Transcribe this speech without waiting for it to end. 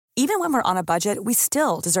Even when we're on a budget, we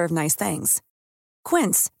still deserve nice things.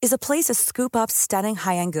 Quince is a place to scoop up stunning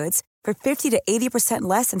high-end goods for 50 to 80%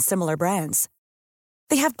 less than similar brands.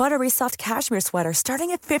 They have buttery soft cashmere sweaters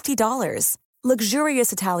starting at $50,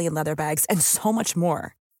 luxurious Italian leather bags, and so much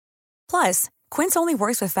more. Plus, Quince only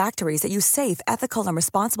works with factories that use safe, ethical, and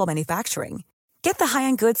responsible manufacturing. Get the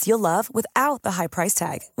high-end goods you'll love without the high price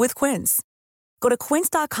tag with Quince. Go to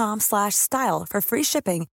quince.com/style for free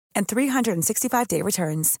shipping and 365-day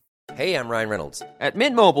returns. Hey, I'm Ryan Reynolds. At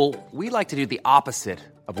Mint Mobile, we like to do the opposite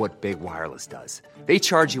of what Big Wireless does. They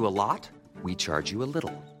charge you a lot, we charge you a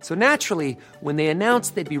little. So naturally, when they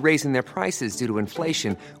announced they'd be raising their prices due to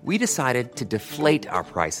inflation, we decided to deflate our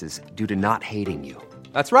prices due to not hating you.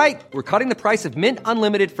 That's right. We're cutting the price of Mint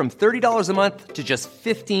Unlimited from $30 a month to just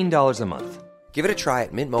 $15 a month. Give it a try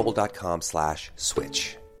at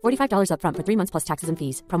mintmobile.com/switch. $45 up front for 3 months plus taxes and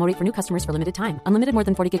fees. Promo rate for new customers for limited time. Unlimited more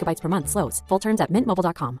than 40 gigabytes per month. Slows full terms at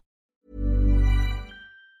mintmobile.com.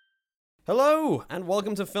 Hello, and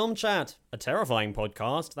welcome to Film Chat, a terrifying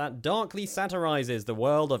podcast that darkly satirizes the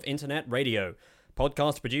world of internet radio.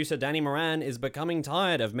 Podcast producer Danny Moran is becoming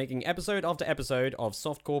tired of making episode after episode of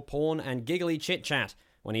softcore porn and giggly chit-chat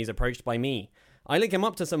when he's approached by me. I link him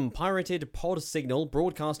up to some pirated pod signal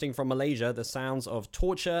broadcasting from Malaysia the sounds of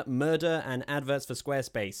torture, murder, and adverts for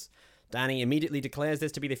Squarespace. Danny immediately declares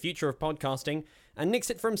this to be the future of podcasting and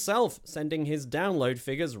nicks it for himself, sending his download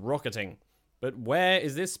figures rocketing. But where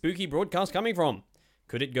is this spooky broadcast coming from?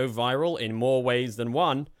 Could it go viral in more ways than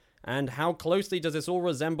one? And how closely does this all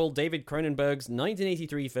resemble David Cronenberg's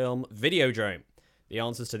 1983 film Videodrome? The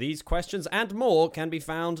answers to these questions and more can be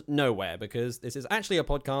found nowhere, because this is actually a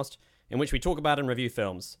podcast in which we talk about and review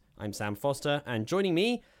films. I'm Sam Foster, and joining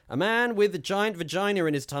me, a man with a giant vagina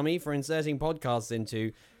in his tummy for inserting podcasts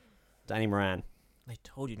into, Danny Moran. I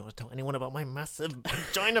told you not to tell anyone about my massive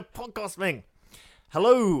vagina podcast thing.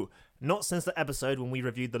 Hello! Not since the episode when we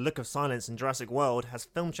reviewed The Look of Silence in Jurassic World has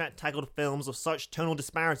Film Chat tackled films of such tonal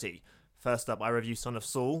disparity. First up, I review Son of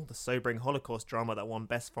Saul, the sobering Holocaust drama that won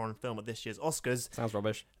Best Foreign Film at this year's Oscars. Sounds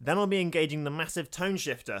rubbish. Then I'll be engaging the massive tone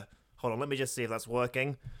shifter. Hold on, let me just see if that's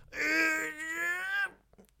working.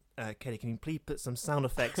 Katie, can you please put some sound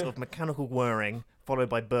effects of mechanical whirring, followed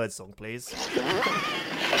by birdsong, please?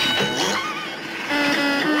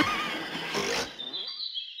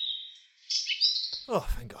 Oh,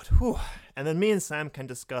 thank God. Whew. And then me and Sam can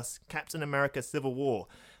discuss Captain America Civil War,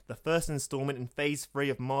 the first installment in Phase 3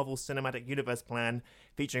 of Marvel's Cinematic Universe plan,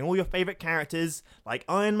 featuring all your favourite characters like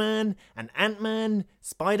Iron Man and Ant-Man,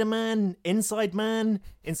 Spider-Man, Inside Man,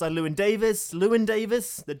 Inside Llewyn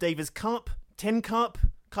Davis, the Davis Cup, Tin Cup,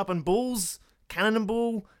 Cup and Balls,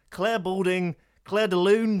 Cannonball, Claire Balding, Claire de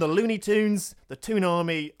Lune, the Looney Tunes, the Toon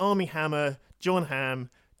Army, Army Hammer, John Hamm,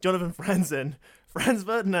 Jonathan Franzen, Franz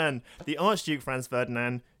Ferdinand, the Archduke Franz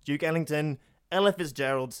Ferdinand, Duke Ellington, Ella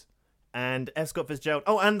Fitzgerald, and F. Scott Fitzgerald.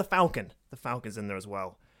 Oh, and the Falcon. The Falcon's in there as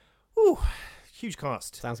well. Ooh, huge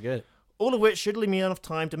cast. Sounds good. All of which should leave me enough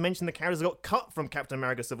time to mention the characters that got cut from Captain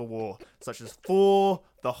America Civil War, such as Thor,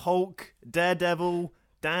 the Hulk, Daredevil,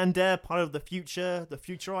 Dan Dare, part of the Future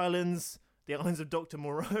Islands, the Islands of Dr.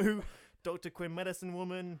 Moreau, Dr. Quinn Medicine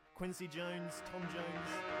Woman, Quincy Jones, Tom Jones.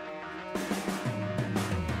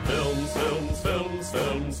 Films, films, films,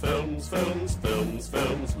 films, films, films, films,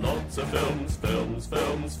 films, lots of films, films,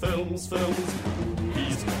 films, films, films,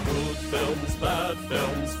 movies, good films, bad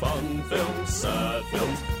films, fun films, sad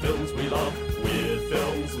films, films we love, weird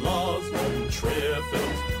films, Lars von Trier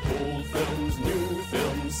films, old films, new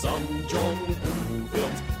films, some John Woo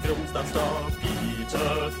films, films that star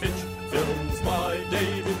Peter Finch, films by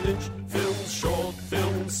David Lynch, films short,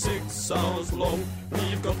 films 6 hours long,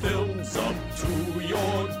 we've got films up to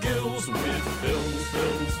your gills with films,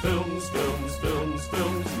 films, films, films, films,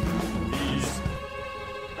 films, movies.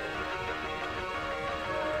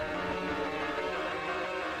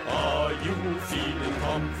 Are you feeling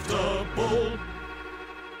comfortable?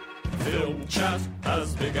 Film Chat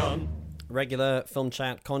has begun. Regular Film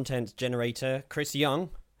Chat content generator Chris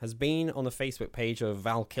Young has been on the Facebook page of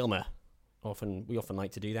Val Kilmer. We often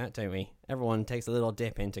like to do that, don't we? Everyone takes a little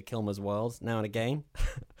dip into Kilmer's world now and again.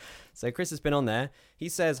 So Chris has been on there. He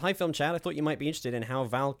says, "Hi Film Chat, I thought you might be interested in how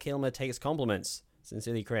Val Kilmer takes compliments.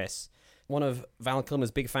 Sincerely, Chris." One of Val Kilmer's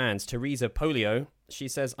big fans, Teresa Polio, she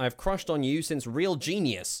says, "I've crushed on you since Real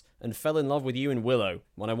Genius and fell in love with you in Willow.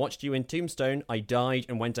 When I watched you in Tombstone, I died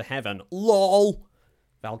and went to heaven. LOL!"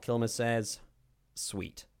 Val Kilmer says,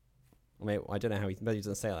 "Sweet." I mean, I don't know how he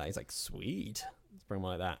doesn't say that. He's like, "Sweet." Let's bring him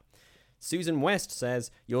like that. Susan West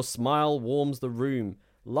says, "Your smile warms the room.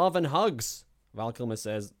 Love and hugs." Val Kilmer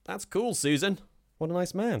says, "That's cool, Susan." What a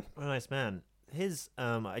nice man. What a nice man.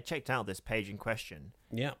 I checked out this page in question.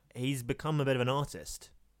 Yeah. He's become a bit of an artist,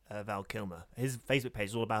 Val Kilmer. His Facebook page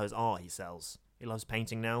is all about his art he sells. He loves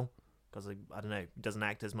painting now because, I don't know, he doesn't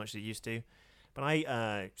act as much as he used to. But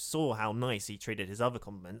I saw how nice he treated his other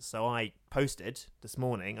compliments, so I posted this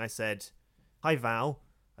morning. I said, "Hi Val,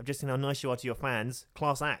 I've just seen how nice you are to your fans.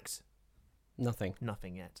 Class act." Nothing.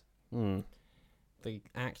 Nothing yet. The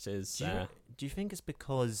act is Do you think it's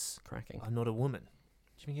because cracking. I'm not a woman?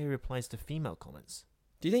 Do you think he replies to female comments?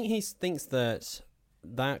 Do you think he thinks that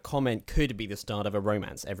comment could be the start of a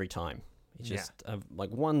romance every time? It's just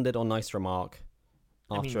like one little nice remark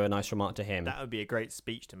after a nice remark to him. That would be a great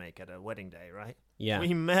speech to make at a wedding day, right? Yeah.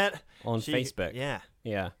 We met on Facebook. Yeah.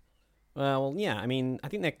 Yeah. Well, yeah, I mean, I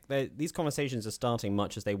think these conversations are starting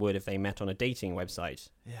much as they would if they met on a dating website.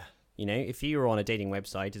 Yeah. You know, if you were on a dating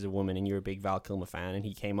website as a woman and you're a big Val Kilmer fan and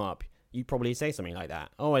he came up, you'd probably say something like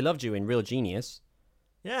that. "Oh, I loved you in Real Genius."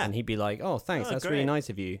 Yeah. And he'd be like, "Oh, thanks, that's great. really nice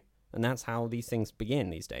of you." And that's how these things begin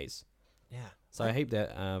these days. Yeah. So I hope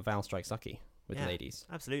that Val strikes lucky with the ladies.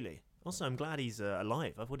 Absolutely. Also, I'm glad he's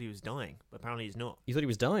alive. I thought he was dying, but apparently he's not. You thought he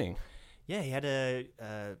was dying? Yeah, he had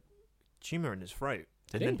a tumour in his throat.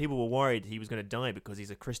 Did and then he? people were worried he was going to die because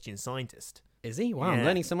he's a Christian Scientist. Is he? Wow, I'm Yeah.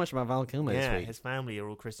 learning so much about Val Kilmer this Yeah, week. his family are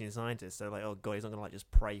all Christian Scientists. So like, oh god, he's not going to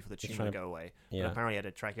just pray for the Just tumour to trying go away. yeah. But apparently he had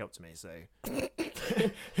to track it up to me, so...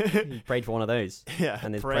 He prayed for one of those. Yeah,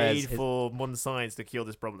 And his prayed prayers, for modern science to cure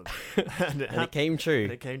this problem. and it came true.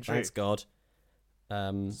 And it came true. Thanks God.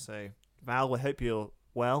 So, Val, I hope you're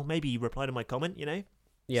well. Maybe you reply to my comment, you know?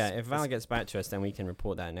 Yeah, if Val gets back to us, then we can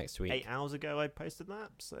report that next week. 8 hours ago I posted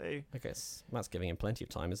that, so... I guess that's giving him plenty of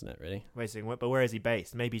time, isn't it, really? But where is he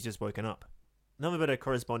based? Maybe he's just woken up. Another bit of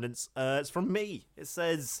correspondence. It's from me. It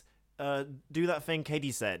says, do that thing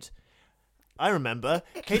Katie said. I remember.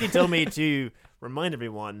 Katie told me to remind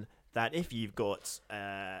everyone that if you've got,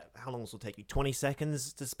 how long this will take you, 20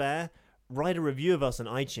 seconds to spare, write a review of us on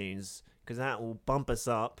iTunes, because that will bump us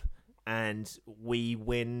up, and we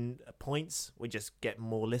win points. We just get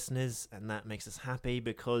more listeners, and that makes us happy,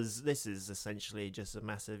 because this is essentially just a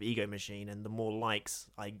massive ego machine, and the more likes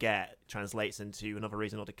I get translates into another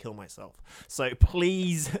reason not to kill myself. So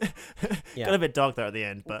please, got a bit dark there at the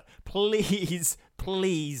end, but please,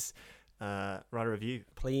 write a review.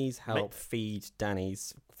 Please help feed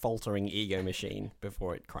Danny's faltering ego machine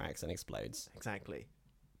before it cracks and explodes. Exactly.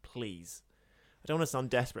 Please. I don't want to sound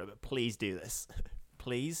desperate, but please do this.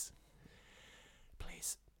 Please.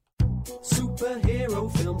 Please.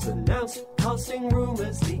 Superhero films announced, casting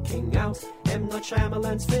rumours leaking out. M. Night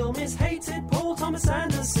Shyamalan's film is hated, Paul Thomas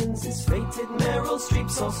Anderson's is fated, Meryl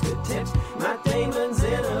Streep's Oscar tipped, Matt Damon's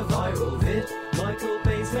in a viral vid, Michael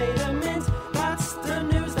Bay's made a mint. That's the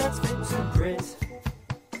news that's fit to print.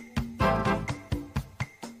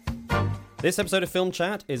 This episode of Film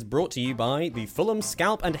Chat is brought to you by the Fulham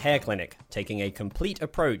Scalp and Hair Clinic, taking a complete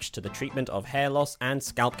approach to the treatment of hair loss and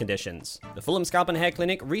scalp conditions. The Fulham Scalp and Hair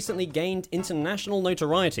Clinic recently gained international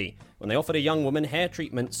notoriety when they offered a young woman hair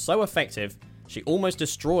treatment so effective, she almost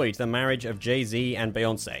destroyed the marriage of Jay-Z and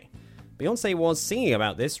Beyoncé. Beyoncé was singing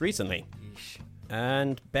about this recently.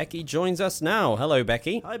 And Becky joins us now. Hello,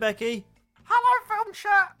 Becky. Hi, Becky. Hello, Film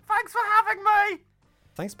Chat. Thanks for having me.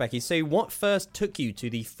 Thanks, Becky. So what first took you to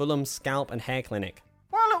the Fulham Scalp and Hair Clinic?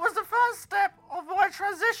 Well, it was the first step of my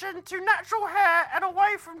transition to natural hair and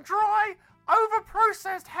away from dry,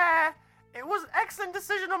 over-processed hair. It was an excellent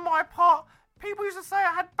decision on my part. People used to say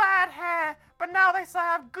I had bad hair, but now they say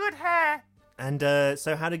I have good hair. And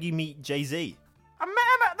so how did you meet Jay-Z? I met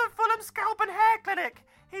him at the Fulham Scalp and Hair Clinic.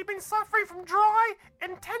 He'd been suffering from dry,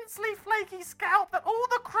 intensely flaky scalp that all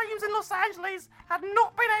the creams in Los Angeles had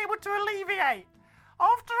not been able to alleviate.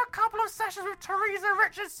 After a couple of sessions with Teresa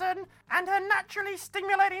Richardson and her naturally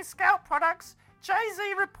stimulating scalp products, Jay-Z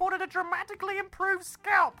reported a dramatically improved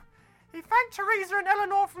scalp. He thanked Teresa and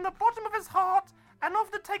Eleanor from the bottom of his heart and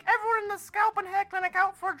offered to take everyone in the Scalp and Hair Clinic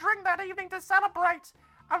out for a drink that evening to celebrate.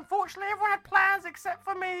 Unfortunately, everyone had plans except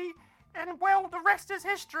for me, and well, the rest is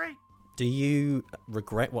history. Do you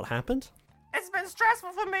regret what happened? It's been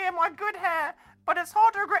stressful for me and my good hair, but it's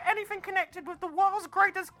hard to regret anything connected with the world's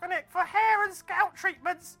greatest clinic for hair and scalp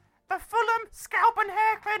treatments, the Fulham Scalp and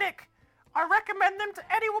Hair Clinic. I recommend them to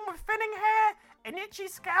anyone with thinning hair, an itchy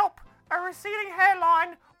scalp, a receding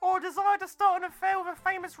hairline, or a desire to start an affair with a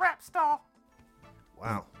famous rap star.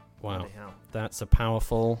 Wow. Wow. Bloody hell. That's a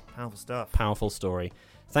powerful Powerful stuff. story.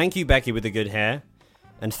 Thank you, Becky, with the good hair.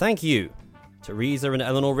 And thank you, Teresa and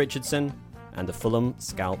Eleanor Richardson, and the Fulham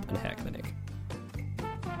Scalp and Hair Clinic.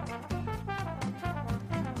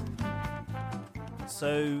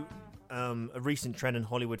 So, a recent trend in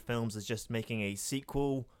Hollywood films is just making a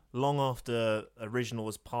sequel long after original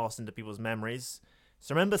was passed into people's memories.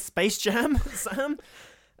 So remember Space Jam, Sam?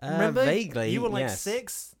 Remember? Vaguely, You were like yes.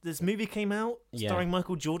 6. This movie came out starring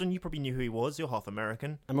Michael Jordan. You probably knew who he was. You're half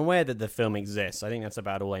American. I'm aware that the film exists. I think that's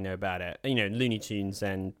about all I know about it. You know, Looney Tunes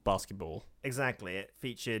and basketball. Exactly. It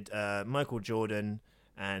featured Michael Jordan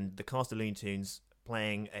and the cast of Looney Tunes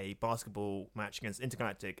playing a basketball match against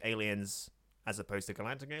intergalactic aliens, as opposed to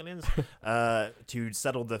galactic aliens, to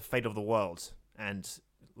settle the fate of the world. And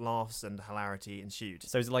laughs and hilarity ensued.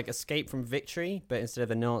 So it's like Escape from Victory, but instead of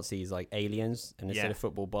the Nazis, like aliens, and instead of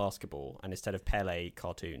football, basketball, and instead of Pele,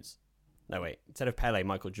 cartoons. No, wait. Instead of Pele,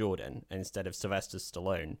 Michael Jordan, and instead of Sylvester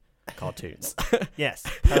Stallone, cartoons. Yes,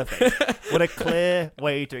 perfect. What a clear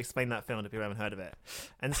way to explain that film to people who haven't heard of it.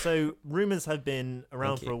 And so rumours have been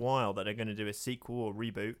around for a while that they're going to do a sequel or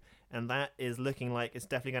reboot, and that is looking like it's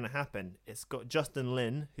definitely going to happen. It's got Justin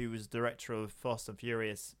Lin, who was director of Fast and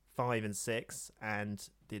Furious 5 and 6, and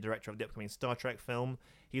the director of the upcoming Star Trek film.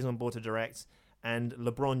 He's on board to direct. And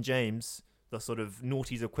LeBron James, the sort of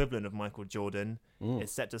noughties equivalent of Michael Jordan,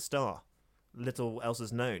 is set to star. Little else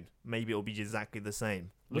is known. Maybe it'll be exactly the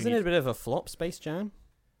same. Wasn't it a bit of a flop, Space Jam?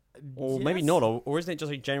 Or maybe not, or isn't it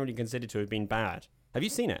just like generally considered to have been bad? Have you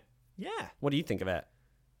seen it? Yeah. What do you think of it? Are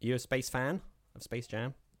you a space fan of Space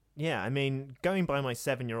Jam? Yeah, I mean, going by my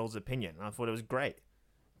 7-year-old's opinion, I thought it was great.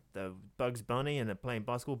 The Bugs Bunny and they're playing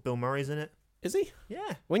basketball. Bill Murray's in it. Is he?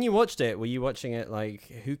 Yeah. When you watched it, were you watching it like,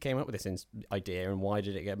 who came up with this idea and why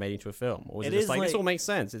did it get made into a film? Or was it just like, this all makes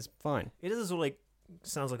sense, it's fine? It is sort of like,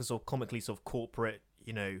 sounds like a sort of comically sort of corporate,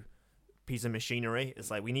 piece of machinery.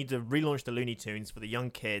 It's like, we need to relaunch the Looney Tunes for the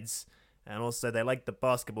young kids. And also, they like the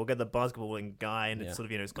basketball. Get the basketballing guy. And it's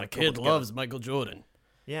sort of, it's my kind kid loves Michael Jordan.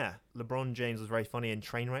 Yeah. LeBron James was very funny in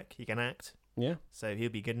Trainwreck. He can act. Yeah. So he'll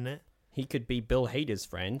be good in it. He could be Bill Hader's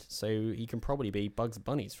friend, so he can probably be Bugs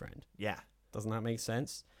Bunny's friend. Yeah. Doesn't that make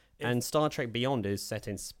sense? And Star Trek Beyond is set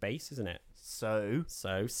in space, isn't it? So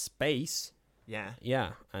space. Yeah.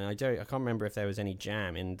 Yeah, and I can't remember if there was any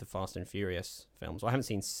jam in the Fast and Furious films. Well, I haven't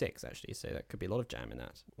seen 6 actually, so that could be a lot of jam in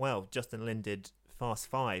that. Well, Justin Lin did Fast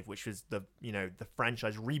 5, which was the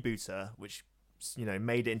franchise rebooter, which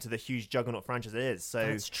made it into the huge juggernaut franchise it is. So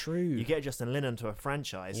that's true. You get Justin Lin into a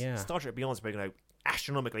franchise. Yeah. Star Trek Beyond is going to go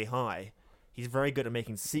astronomically high. He's very good at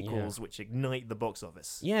making sequels which ignite the box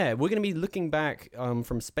office. Yeah, we're going to be looking back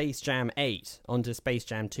from Space Jam 8 onto Space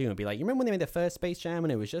Jam 2 and be like, you remember when they made the first Space Jam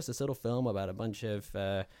and it was just this little film about a bunch of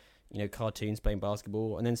cartoons playing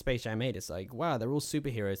basketball, and then Space Jam 8, it's like, wow, they're all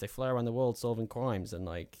superheroes. They fly around the world solving crimes and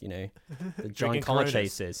the giant car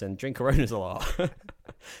chases and drink Coronas a lot.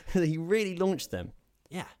 He really launched them.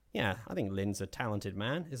 Yeah. Yeah, I think Lin's a talented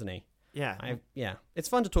man, isn't he? Yeah. It's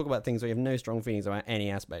fun to talk about things where you have no strong feelings about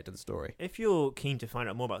any aspect of the story. If you're keen to find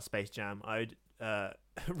out more about Space Jam, I'd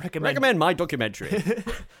recommend... Recommend my documentary.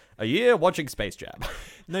 A year watching Space Jam.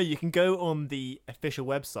 No, you can go on the official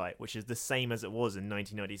website, which is the same as it was in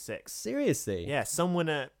 1996. Seriously? Yeah, someone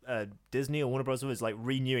at Disney or Warner Bros. Was like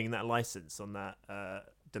renewing that license on that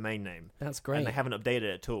domain name. That's great. And they haven't updated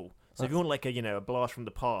it at all. So if you want like a blast from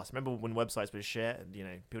the past, remember when websites were shit and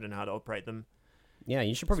people didn't know how to operate them? Yeah,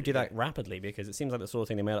 you should probably do that rapidly because it seems like the sort of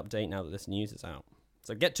thing they might update now that this news is out.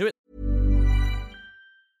 So get to it.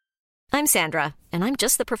 I'm Sandra, and I'm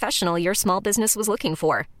just the professional your small business was looking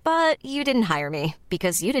for. But you didn't hire me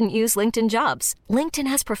because you didn't use LinkedIn Jobs. LinkedIn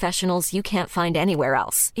has professionals you can't find anywhere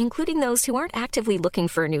else, including those who aren't actively looking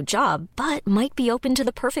for a new job, but might be open to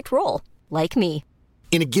the perfect role, like me.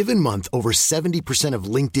 In a given month, over 70% of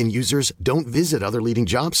LinkedIn users don't visit other leading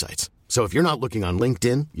job sites. So if you're not looking on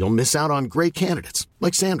LinkedIn, you'll miss out on great candidates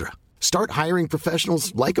like Sandra. Start hiring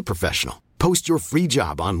professionals like a professional. Post your free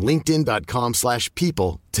job on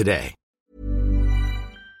linkedin.com/people today.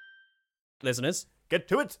 Listeners, get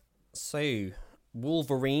to it. So,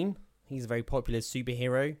 Wolverine, he's a very popular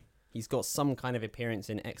superhero. He's got some kind of appearance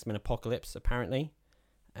in X-Men Apocalypse, apparently.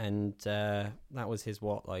 And that was his,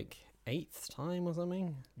 8th time or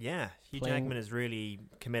something? Yeah, Hugh Jackman is really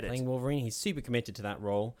committed. Playing Wolverine, he's super committed to that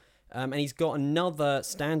role. And he's got another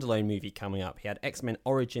standalone movie coming up. He had X-Men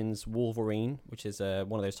Origins Wolverine, which is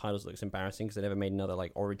one of those titles that looks embarrassing because they never made another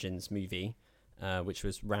Origins movie, which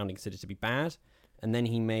was roundly considered to be bad. And then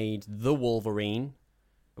he made The Wolverine,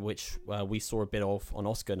 which we saw a bit of on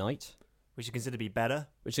Oscar night. Which is considered to be better.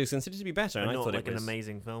 Which is considered to be better. And I not thought like it was an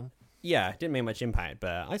amazing film. Yeah, it didn't make much impact,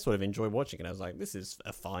 but I sort of enjoyed watching it. I was like, this is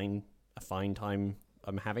a fine time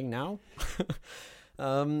I'm having now.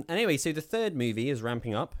 Anyway, so the third movie is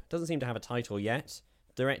ramping up. Doesn't seem to have a title yet.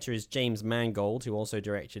 Director is James Mangold, who also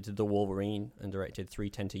directed The Wolverine and directed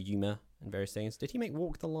 3:10 to Yuma and various things. Did he make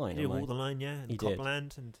Walk the Line? He did Walk the Line, yeah. And he did.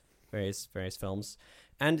 Copland and... various films.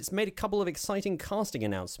 And it's made a couple of exciting casting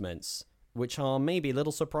announcements, which are maybe a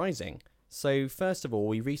little surprising. So first of all,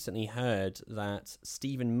 we recently heard that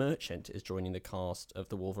Stephen Merchant is joining the cast of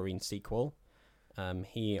the Wolverine sequel.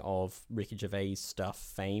 He of Ricky Gervais stuff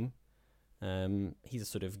fame. He's a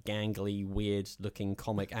sort of gangly, weird-looking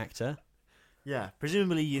comic actor. Yeah,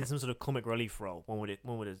 presumably in some sort of comic relief role. One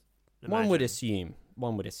would assume.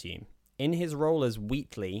 In his role as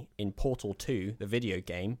Wheatley in Portal 2, the video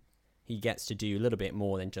game, he gets to do a little bit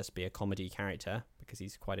more than just be a comedy character, because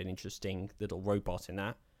he's quite an interesting little robot in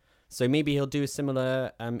that. So maybe he'll do a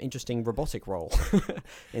similar interesting robotic role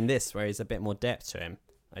in this, where he's a bit more depth to him.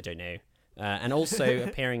 I don't know. And also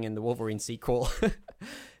appearing in the Wolverine sequel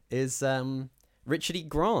is Richard E.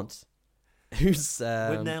 Grant, who's...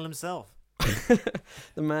 Whitnell himself.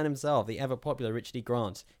 The man himself, the ever-popular Richard E.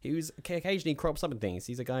 Grant, who's occasionally crops up in things.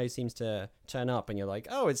 He's a guy who seems to turn up and you're like,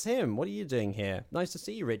 oh, it's him. What are you doing here? Nice to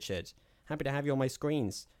see you, Richard. Happy to have you on my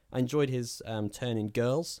screens. I enjoyed his turn in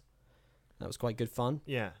Girls. That was quite good fun.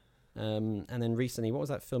 Yeah. And then recently, what was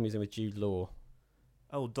that film he was in with Jude Law?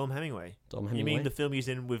 Oh, Dom Hemingway. You mean the film he's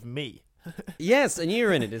in with me? Yes, and you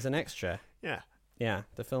were in it as an extra. Yeah. Yeah,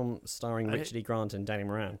 the film starring Richard E. Grant and Danny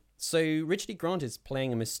Moran. So Richard E. Grant is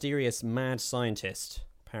playing a mysterious mad scientist,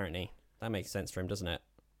 apparently. That makes sense for him, doesn't it?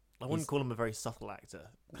 I wouldn't call him a very subtle actor.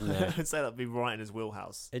 No. I'd say that'd be right in his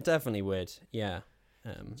wheelhouse. It definitely would, yeah.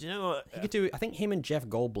 Do you know what? He could do. I think him and Jeff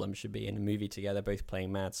Goldblum should be in a movie together, both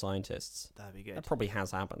playing mad scientists. That'd be good. That probably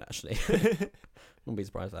has happened, actually. Wouldn't be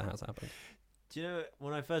surprised if that has happened. Do you know,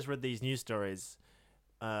 when I first read these news stories,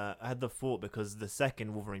 I had the thought, because the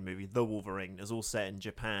second Wolverine movie, The Wolverine, is all set in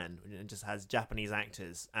Japan and just has Japanese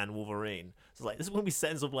actors and Wolverine. So like, this wouldn't be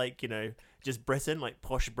set in sort of like, just Britain, like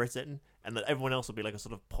posh Britain, and that everyone else will be like a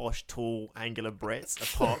sort of posh, tall, angular Brits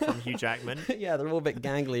apart from Hugh Jackman. Yeah, they're all a bit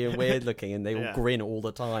gangly and weird looking, and they all grin all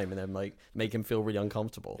the time, and then like make him feel really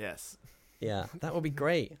uncomfortable. Yes. Yeah, that would be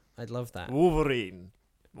great. I'd love that. Wolverine,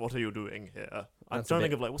 what are you doing here? I'm trying to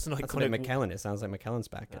think of like, what's an iconic... That's a bit McKellen. It sounds like McKellen's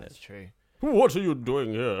back in it. That's true. What are you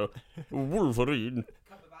doing here, Wolverine?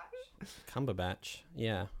 Cumberbatch,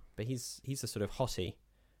 yeah, but he's a sort of hottie,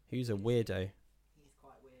 who's a weirdo. He's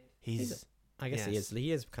quite weird. I guess he is.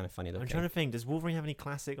 He is kind of funny looking. I'm trying to think. Does Wolverine have any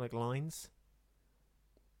classic like lines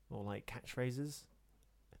or like catchphrases?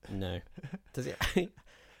 No. Does he?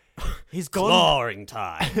 He's gone. Clawing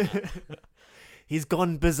time. He's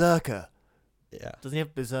gone berserker. Yeah. Doesn't he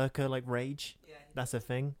have berserker like rage? Yeah. That's a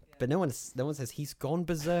thing. But no one says he's gone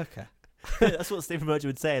berserker. That's what Stephen Merchant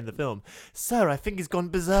would say in the film. Sir, I think he's gone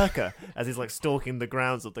berserker, as he's like stalking the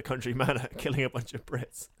grounds of the country manor, killing a bunch of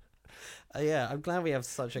Brits. Yeah, I'm glad we have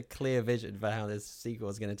such a clear vision for how this sequel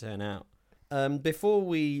is going to turn out. Before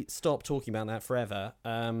we stop talking about that forever,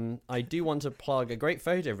 I do want to plug a great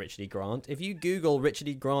photo of Richard E. Grant. If you Google Richard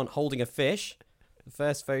E. Grant holding a fish, the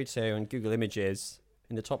first photo on Google Images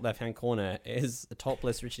in the top left-hand corner is a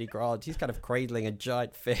topless Richard E. Grant. He's kind of cradling a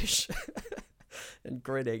giant fish and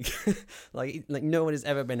grinning. like no one has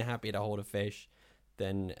ever been happier to hold a fish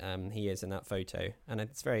than he is in that photo. And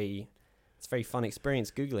it's a very fun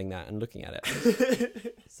experience Googling that and looking at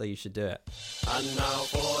it. So you should do it. And now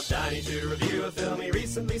for Danny to review a film he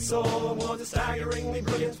recently saw. Was it staggeringly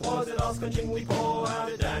brilliant? Was it ass-clenchingly poor? How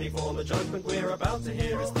did Danny form the judgment? We're about to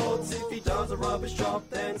hear his thoughts. If he does a rubbish job,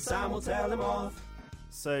 then Sam will tell him off.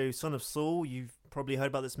 So, Son of Saul, you've probably heard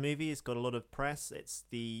about this movie. It's got a lot of press. It's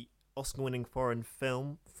the Oscar-winning foreign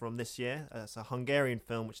film from this year. It's a Hungarian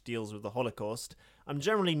film which deals with the Holocaust. I'm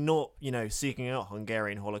generally not, seeking out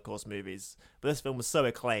Hungarian Holocaust movies, but this film was so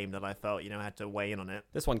acclaimed that I felt, I had to weigh in on it.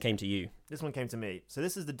 This one came to you. This one came to me. So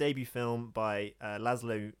this is the debut film by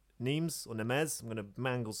Laszlo Nemes, or Nemes. I'm going to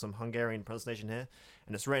mangle some Hungarian pronunciation here.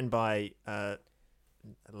 And it's written by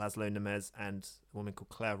Laszlo Nemes and a woman called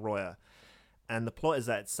Claire Royer. And the plot is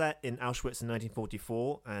that it's set in Auschwitz in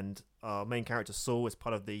 1944, and our main character Saul is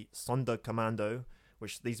part of the Sonderkommando,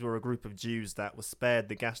 which these were a group of Jews that were spared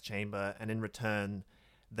the gas chamber, and in return,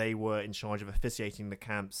 they were in charge of officiating the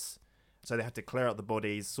camps. So they had to clear out the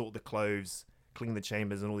bodies, sort the clothes, clean the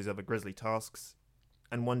chambers, and all these other grisly tasks.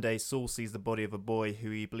 And one day, Saul sees the body of a boy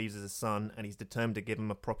who he believes is his son, and he's determined to give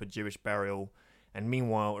him a proper Jewish burial. And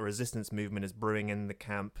meanwhile, a resistance movement is brewing in the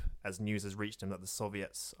camp as news has reached him that the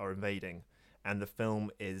Soviets are invading. And the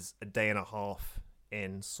film is a day and a half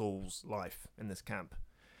in Saul's life in this camp.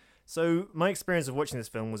 So my experience of watching this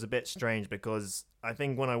film was a bit strange, because I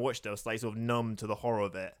think when I watched it, I was like sort of numb to the horror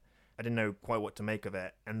of it. I didn't know quite what to make of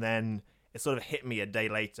it. And then it sort of hit me a day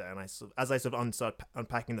later, and as I started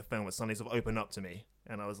unpacking the film, it suddenly sort of opened up to me.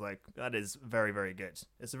 And I was like, that is very, very good.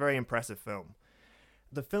 It's a very impressive film.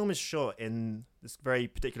 The film is shot in this very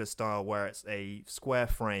particular style where it's a square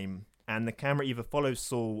frame and the camera either follows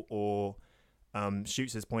Saul or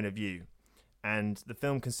shoots his point of view. And the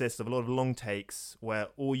film consists of a lot of long takes where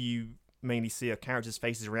all you mainly see are characters'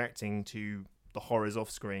 faces reacting to the horrors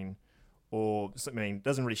off screen, or something.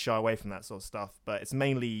 Doesn't really shy away from that sort of stuff, but it's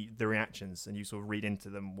mainly the reactions, and you sort of read into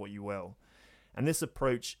them what you will. And this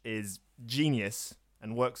approach is genius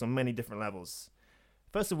and works on many different levels.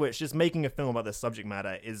 First of which, just making a film about the subject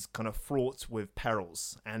matter is kind of fraught with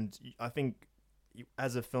perils, and I think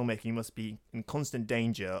as a filmmaker you must be in constant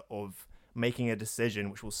danger of making a decision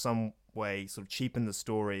which will some way sort of cheapen the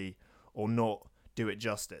story or not do it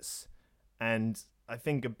justice. And I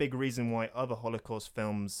think a big reason why other Holocaust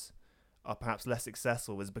films are perhaps less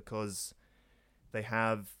successful is because they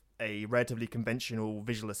have a relatively conventional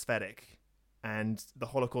visual aesthetic, and the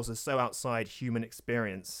Holocaust is so outside human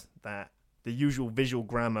experience that the usual visual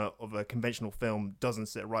grammar of a conventional film doesn't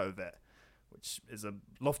sit right with it, which is a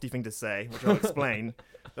lofty thing to say, which I'll explain.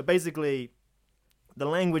 But basically, the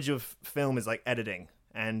language of film is like editing,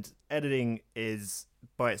 and editing is,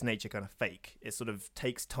 by its nature, kind of fake. It sort of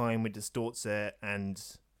takes time, it distorts it and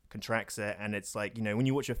contracts it, and it's like, when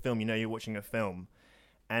you watch a film, you're watching a film.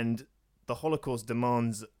 And the Holocaust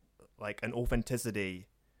demands like an authenticity,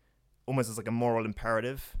 almost as like a moral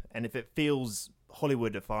imperative, and if it feels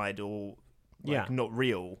Hollywoodified or not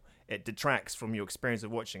real, it detracts from your experience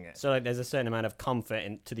of watching it. So like, there's a certain amount of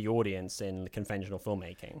comfort to the audience in conventional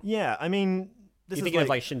filmmaking. Yeah, I mean, you're thinking of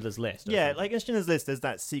like Schindler's List. Yeah, like in Schindler's List, there's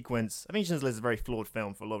that sequence. I think Schindler's List is a very flawed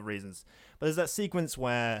film for a lot of reasons, but there's that sequence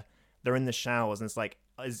where they're in the showers and it's like,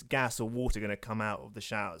 is gas or water going to come out of the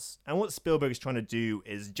showers? And what Spielberg is trying to do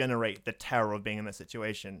is generate the terror of being in that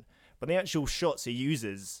situation. But the actual shots he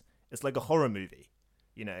uses, it's like a horror movie,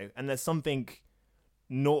 and there's something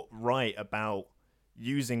not right about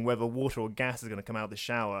using whether water or gas is going to come out of the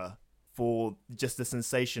shower for just the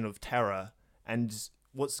sensation of terror. And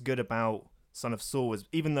what's good about Son of Saul is,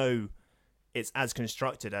 even though it's as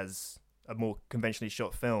constructed as a more conventionally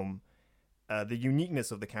shot film, the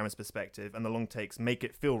uniqueness of the camera's perspective and the long takes make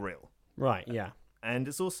it feel real. Right, yeah. And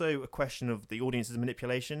it's also a question of the audience's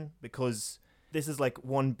manipulation, because this is like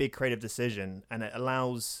one big creative decision, and it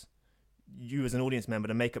allows you as an audience member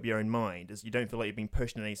to make up your own mind, as you don't feel like you're being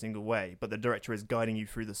pushed in any single way, but the director is guiding you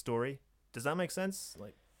through the story. Does that make sense?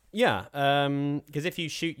 Yeah, because if you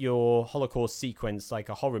shoot your Holocaust sequence like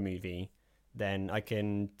a horror movie, then I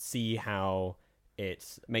can see how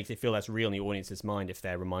it makes it feel less real in the audience's mind if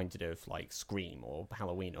they're reminded of like Scream or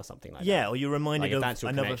Halloween or something like that. Yeah, or you're reminded of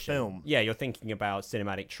another connection. film. Yeah, you're thinking about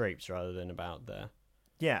cinematic tropes rather than about the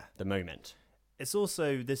moment. It's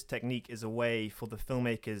also, this technique is a way for the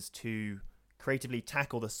filmmakers to creatively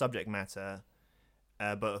tackle the subject matter,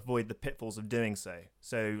 but avoid the pitfalls of doing so.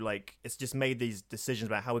 So, like, it's just made these decisions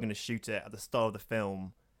about how we're going to shoot it at the start of the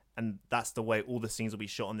film, and that's the way all the scenes will be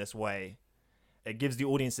shot in this way. It gives the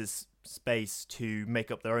audiences space to make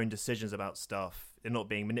up their own decisions about stuff. They're not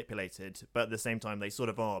being manipulated, but at the same time, they sort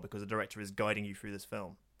of are, because the director is guiding you through this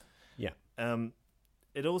film. Yeah.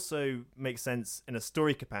 It also makes sense in a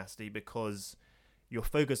story capacity, because you're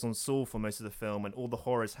focused on Saul for most of the film and all the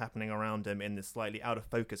horrors happening around him in this slightly out of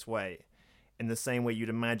focus way. In the same way you'd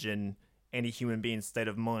imagine any human being's state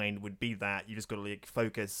of mind would be that. You just got to like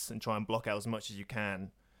focus and try and block out as much as you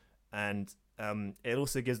can. And it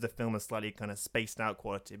also gives the film a slightly kind of spaced out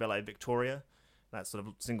quality, a bit like Victoria, that sort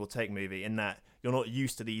of single take movie, in that you're not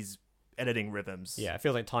used to these editing rhythms. Yeah, it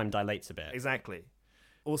feels like time dilates a bit. Exactly.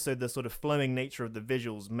 Also, the sort of flowing nature of the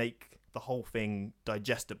visuals make the whole thing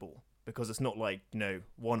digestible, because it's not like,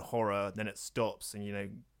 one horror, then it stops and, you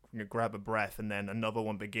grab a breath and then another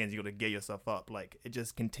one begins. You got to gear yourself up. Like, it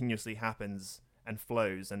just continuously happens and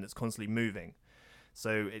flows, and it's constantly moving.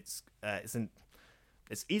 So it's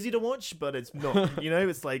easy to watch, but it's not,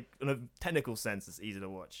 it's like, in a technical sense, it's easy to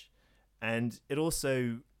watch. And it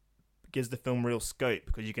also gives the film real scope,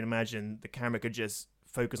 because you can imagine the camera could just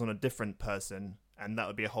focus on a different person, and that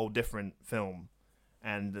would be a whole different film.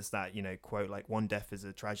 And there's that, quote, like, one death is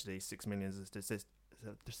a tragedy, 6 million is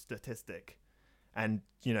a statistic. And,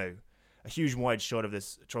 a huge wide shot of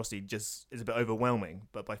this atrocity just is a bit overwhelming.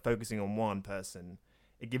 But by focusing on one person,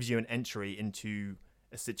 it gives you an entry into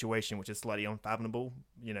a situation which is slightly unfathomable.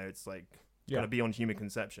 It's like kind of beyond human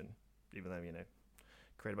conception, even though,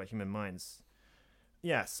 created by human minds.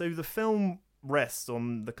 Yeah, so the film rests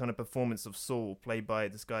on the kind of performance of Saul, played by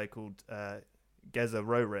this guy called Geza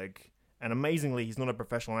Rohrig. And amazingly, he's not a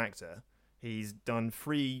professional actor. He's done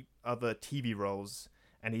 3 other TV roles,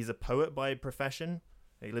 and he's a poet by profession.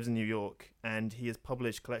 He lives in New York, and he has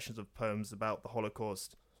published collections of poems about the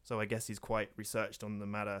Holocaust. So I guess he's quite researched on the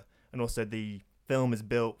matter. And also the film is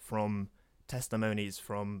built from testimonies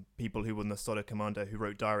from people who were in the Solid Commando who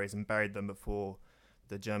wrote diaries and buried them before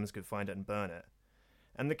the Germans could find it and burn it.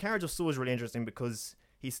 And the character of Saul is really interesting because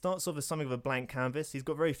he starts off as something of a blank canvas. He's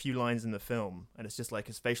got very few lines in the film, and it's just like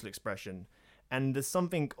his facial expression. And there's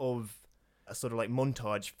something of a sort of like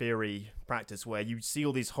montage theory practice where you see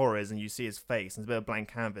all these horrors and you see his face and it's a bit of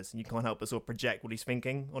blank canvas and you can't help but sort of project what he's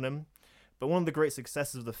thinking on him. But one of the great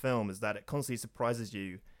successes of the film is that it constantly surprises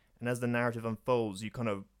you, and as the narrative unfolds, you kind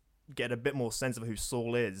of get a bit more sense of who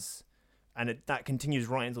Saul is, and that continues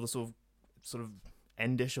right into the sort of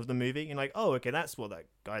endish of the movie. And like, oh, okay, that's what that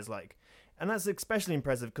guy's like. And that's especially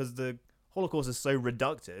impressive because the Holocaust is so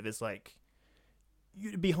reductive. It's like,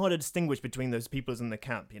 it'd be hard to distinguish between those people in the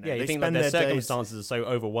camp, you know? Yeah, you think that their circumstances are so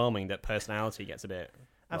overwhelming that personality gets a bit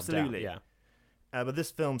absolutely out. Yeah. But this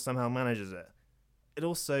film somehow manages it. It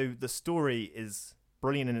also, the story is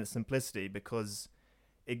brilliant in its simplicity because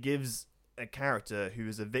it gives a character who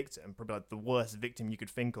is a victim, probably like the worst victim you could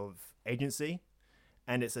think of, agency,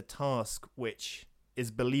 and it's a task which is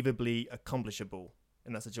believably accomplishable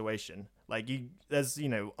in that situation. Like, there's,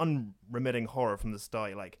 unremitting horror from the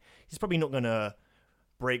start. Like, he's probably not gonna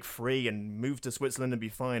break free and move to Switzerland and be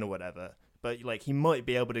fine or whatever, but like, he might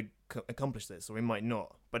be able to accomplish this, or he might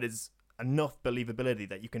not, but it's enough believability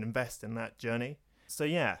that you can invest in that journey. So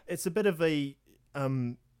yeah, it's a bit of I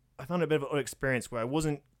found it a bit of an odd experience where I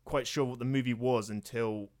wasn't quite sure what the movie was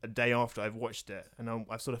until a day after I've watched it, and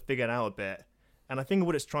I've sort of figured out a bit. And I think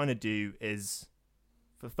what it's trying to do is,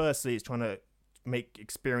 firstly, it's trying to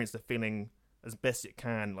experience the feeling as best it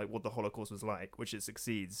can, like what the Holocaust was like, which it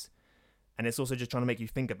succeeds. And it's also just trying to make you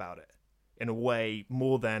think about it in a way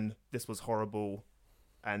more than this was horrible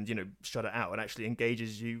and, shut it out. It actually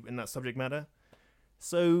engages you in that subject matter.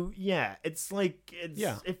 So yeah, it's like,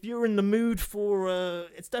 if you're in the mood for,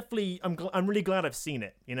 it's definitely, I'm really glad I've seen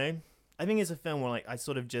it, I think it's a film where like I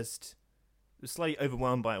sort of just was slightly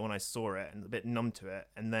overwhelmed by it when I saw it and a bit numb to it,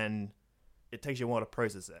 and then it takes you a while to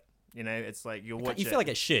process it. It's like you feel like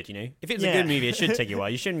it should, if it's a good movie, it should take you a while.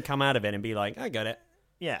 You shouldn't come out of it and be like, I got it.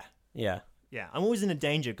 Yeah. I'm always in a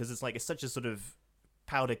danger because it's such a sort of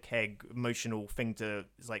powder keg emotional thing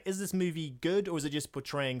it's like, is this movie good, or is it just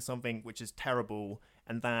portraying something which is terrible,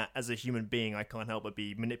 and that as a human being I can't help but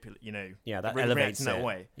be manipulated, that elevates in that it.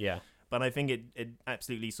 way. Yeah. But I think it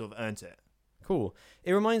absolutely sort of earned it. Cool.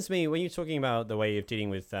 It reminds me, when you're talking about the way of dealing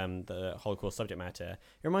with the Holocaust subject matter,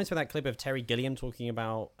 it reminds me of that clip of Terry Gilliam talking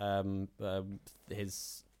about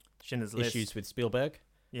his Schindler's issues List with Spielberg.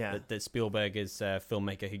 Yeah. That Spielberg is a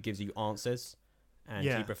filmmaker who gives you answers, and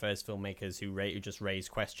he prefers filmmakers who just raise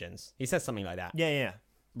questions. He says something like that. Yeah.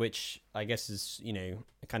 Which I guess is, a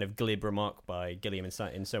kind of glib remark by Gilliam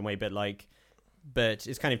in some way, but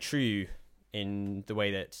it's kind of true in the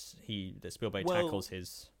way that Spielberg tackles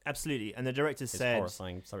his... Absolutely, and the director said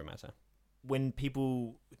horrifying subject matter. When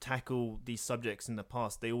people tackle these subjects in the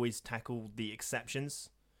past, they always tackle the exceptions.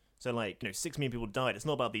 So, 6 million people died. It's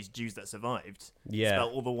not about these Jews that survived. Yeah. It's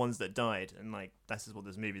about all the ones that died, and that's just what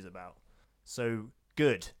this movie's about. So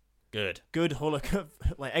good Holocaust,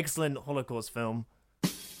 excellent Holocaust film.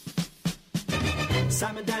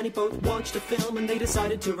 Sam and Danny both watched a film and they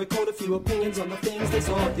decided to record a few opinions on the things they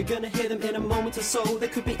saw. You're gonna hear them in a moment or so. There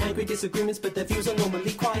could be angry disagreements, but their views are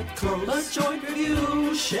normally quite close. A joint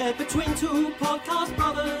review shared between two podcast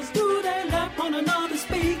brothers. Do they let one another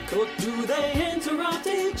speak, or do they interrupt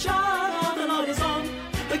each other? The light is on,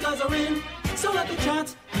 the guys are in, so let the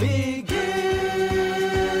chat begin.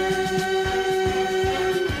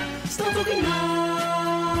 Start talking now.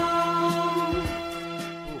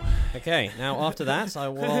 Okay, now after that, I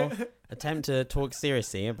will attempt to talk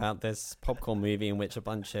seriously about this popcorn movie in which a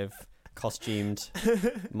bunch of costumed,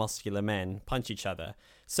 muscular men punch each other.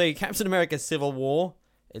 So, Captain America Civil War,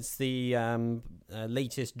 it's the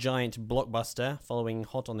latest giant blockbuster following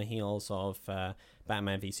hot on the heels of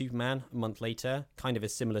Batman v Superman a month later. Kind of a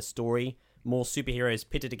similar story, more superheroes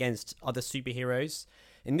pitted against other superheroes.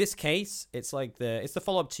 In this case, it's the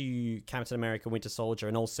follow-up to Captain America Winter Soldier,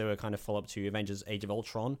 and also a kind of follow-up to Avengers Age of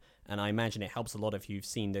Ultron, and I imagine it helps a lot if you've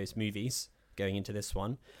seen those movies going into this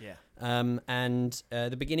one. Yeah. And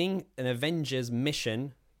the beginning, an Avengers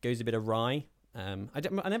mission goes a bit awry. I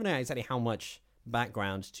never know exactly how much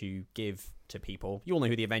background to give to people. You all know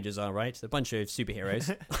who the Avengers are, right? A bunch of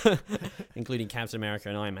superheroes, including Captain America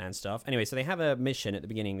and Iron Man stuff. Anyway, so they have a mission at the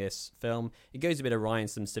beginning of this film. It goes a bit awry and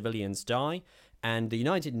some civilians die. And the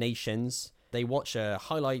United Nations, they watch a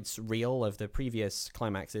highlights reel of the previous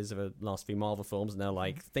climaxes of the last few Marvel films, and they're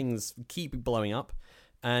like, things keep blowing up.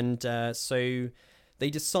 And so they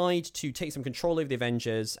decide to take some control over the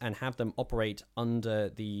Avengers and have them operate under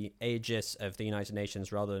the aegis of the United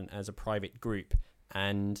Nations rather than as a private group.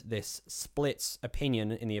 And this splits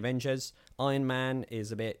opinion in the Avengers. Iron Man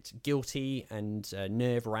is a bit guilty and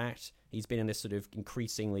nerve-wracked. He's been in this sort of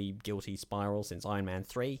increasingly guilty spiral since Iron Man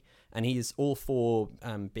 3, and he's all for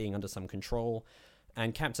being under some control.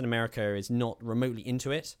 And Captain America is not remotely into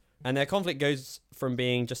it. And their conflict goes from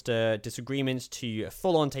being just a disagreement to a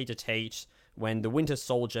full-on tete-a-tete when the Winter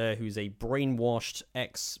Soldier, who's a brainwashed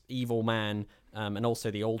ex-evil man, and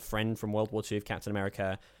also the old friend from World War II of Captain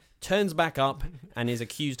America, turns back up and is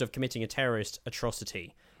accused of committing a terrorist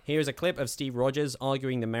atrocity. Here's a clip of Steve Rogers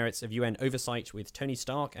arguing the merits of UN oversight with Tony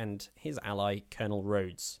Stark and his ally, Colonel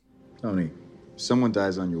Rhodes. Tony, if someone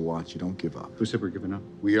dies on your watch, you don't give up. Who said we're giving up?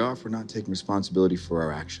 We are for not taking responsibility for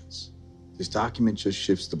our actions. This document just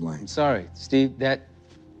shifts the blame. I'm sorry, Steve, that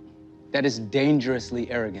is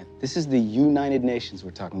dangerously arrogant. This is the United Nations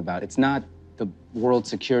we're talking about. It's not the World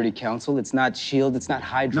Security Council. It's not SHIELD. It's not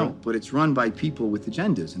Hydra. No, but it's run by people with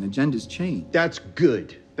agendas, and agendas change. That's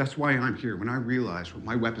good. That's why I'm here. When I realized what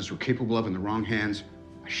my weapons were capable of in the wrong hands,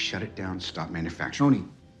 I shut it down, stopped manufacturing. Tony,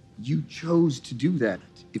 you chose to do that.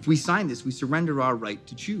 If we sign this, we surrender our right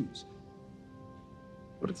to choose.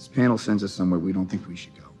 What if this panel sends us somewhere we don't think we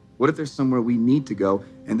should go? What if there's somewhere we need to go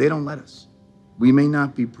and they don't let us? We may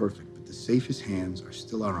not be perfect, but the safest hands are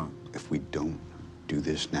still our own. If we don't do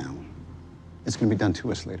this now, it's going to be done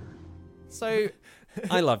to us later. So,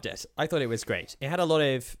 I loved it. I thought it was great. It had a lot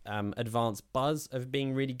of advanced buzz of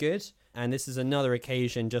being really good. And this is another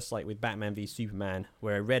occasion, just like with Batman v Superman,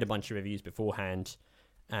 where I read a bunch of reviews beforehand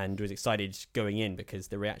and was excited going in because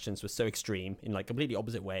the reactions were so extreme in like completely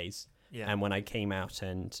opposite ways. Yeah. And when I came out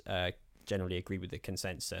and generally agreed with the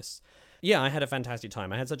consensus. Yeah, I had a fantastic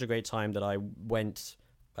time. I had such a great time that I went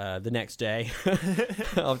the next day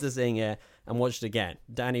after seeing it and watched it again.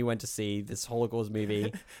 Danny went to see this Holocaust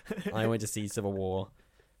movie. I went to see Civil War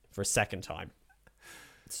for a second time.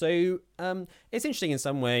 So it's interesting in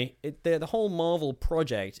some way. The whole Marvel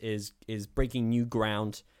project is breaking new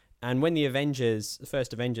ground. And when the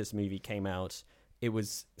first Avengers movie came out, it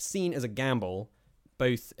was seen as a gamble,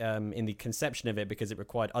 both in the conception of it because it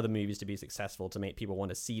required other movies to be successful to make people want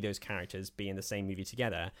to see those characters be in the same movie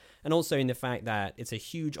together, and also in the fact that it's a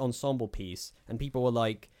huge ensemble piece, and people were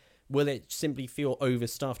like, will it simply feel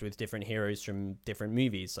overstuffed with different heroes from different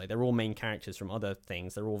movies? Like, they're all main characters from other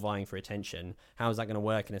things, they're all vying for attention. How is that going to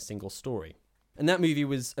work in a single story? And that movie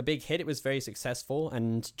was a big hit. It was very successful,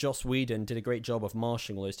 and Joss Whedon did a great job of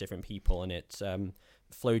marshalling all those different people, and it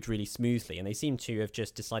flowed really smoothly, and they seem to have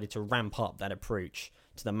just decided to ramp up that approach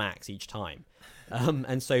to the max each time.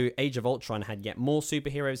 And so Age of Ultron had yet more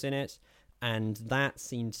superheroes in it, and that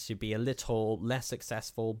seemed to be a little less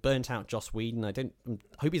successful. Burnt out Joss Whedon. I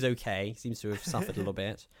hope he's okay. He seems to have suffered a little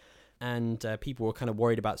bit. And people were kind of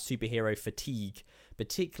worried about superhero fatigue,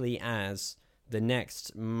 particularly as the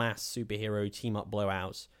next mass superhero team-up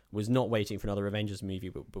blowout was not waiting for another Avengers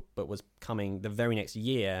movie, but was coming the very next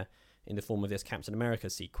year in the form of this Captain America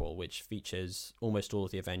sequel, which features almost all of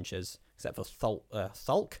the Avengers, except for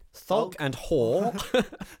Thulk and Hor.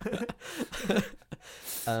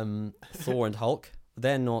 Thor and Hulk.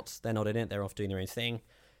 They're not in it. They're off doing their own thing.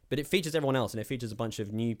 But it features everyone else, and it features a bunch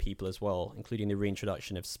of new people as well, including the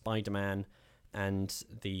reintroduction of Spider-Man and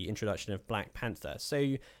the introduction of Black Panther.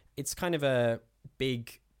 So it's kind of a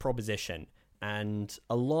big proposition, and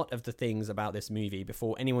a lot of the things about this movie,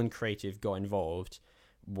 before anyone creative got involved,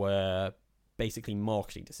 were basically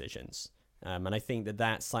marketing decisions. And I think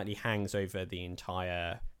that slightly hangs over the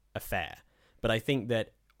entire affair. But I think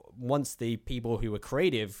that once the people who were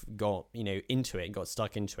creative got, into it, got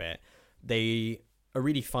stuck into it, they are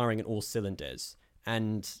really firing at all cylinders.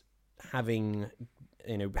 And having,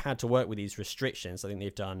 had to work with these restrictions, I think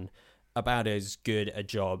they've done about as good a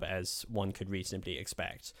job as one could reasonably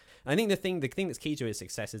expect. I think the thing that's key to its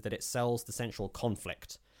success is that it sells the central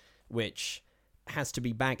conflict, which has to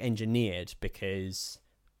be back engineered because,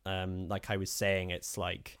 like I was saying, it's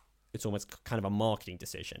almost kind of a marketing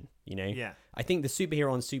decision, Yeah. I think the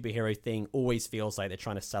superhero on superhero thing always feels like they're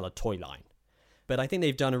trying to sell a toy line. But I think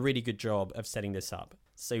they've done a really good job of setting this up.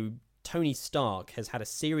 So Tony Stark has had a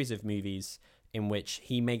series of movies in which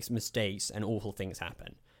he makes mistakes and awful things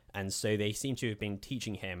happen. And so they seem to have been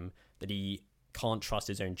teaching him that he can't trust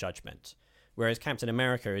his own judgment. Whereas Captain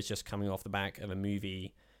America is just coming off the back of a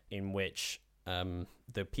movie in which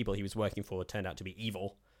the people he was working for turned out to be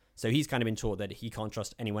evil. So he's kind of been taught that he can't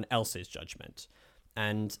trust anyone else's judgment.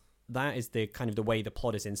 And that is the kind of the way the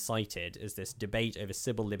plot is incited, is this debate over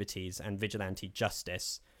civil liberties and vigilante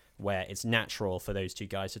justice, where it's natural for those two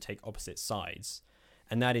guys to take opposite sides.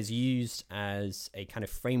 And that is used as a kind of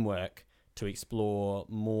framework to explore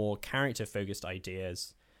more character-focused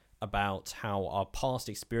ideas about how our past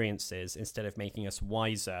experiences, instead of making us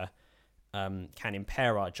wiser, can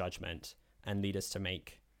impair our judgment and lead us to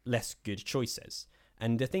make less good choices.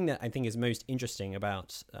 And the thing that I think is most interesting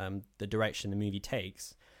about the direction the movie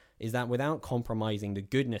takes is that without compromising the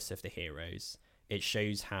goodness of the heroes, it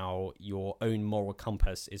shows how your own moral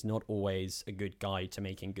compass is not always a good guide to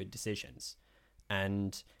making good decisions.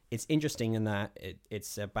 And it's interesting in that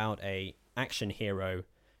it's about a action hero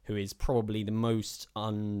who is probably the most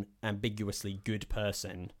unambiguously good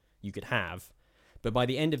person you could have. But by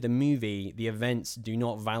the end of the movie, the events do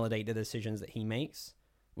not validate the decisions that he makes,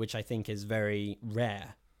 which I think is very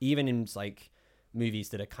rare. Even in like movies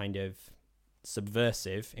that are kind of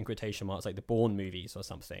subversive, in quotation marks, like the Bourne movies or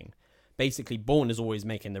something. Basically, Bourne is always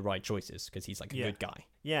making the right choices because he's like a good guy.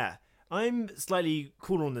 Yeah. I'm slightly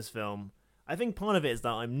cooler on this film. I think part of it is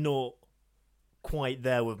that I'm not quite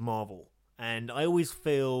there with Marvel. And I always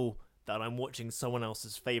feel that I'm watching someone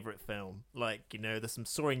else's favorite film. Like, you know, there's some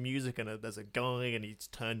soaring music and there's a guy and he's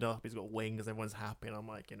turned up, he's got wings, everyone's happy. And I'm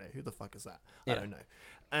like, you know, who the fuck is that? Yeah. I don't know.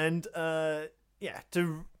 And,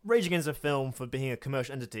 to rage against a film for being a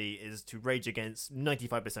commercial entity is to rage against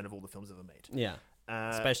 95% of all the films ever made. Yeah.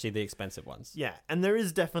 Especially the expensive ones. Yeah. And there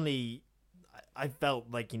is definitely, I felt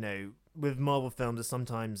like, you know, with Marvel films,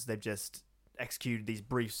 sometimes they've just executed these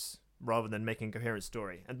briefs rather than making a coherent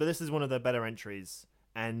story. But this is one of their better entries.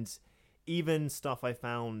 And even stuff I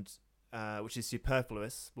found which is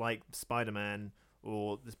superfluous, like Spider-Man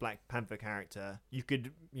or this Black Panther character, you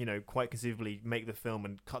could, you know, quite conceivably make the film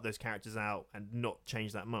and cut those characters out and not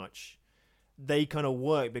change that much. They kind of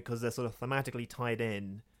work because they're sort of thematically tied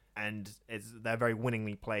in, and they're very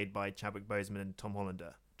winningly played by Chadwick Boseman and Tom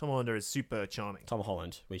Hollander. Tom Hollander is super charming. Tom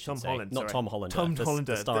Holland, we should Tom say. Holland, Not sorry. Tom Hollander. Tom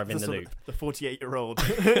Hollander, the star of In the Loop. The 48-year-old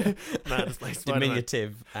man is like Spider-Man.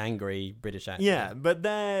 Diminutive, angry British actor. Yeah, but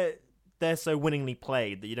they're so winningly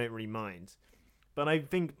played that you don't really mind. But I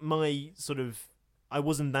think I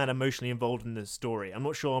wasn't that emotionally involved in the story. I'm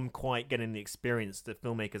not sure I'm quite getting the experience that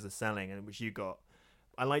filmmakers are selling, and which you got.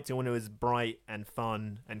 I liked it when it was bright and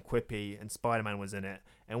fun and quippy and Spider-Man was in it.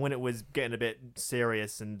 And when it was getting a bit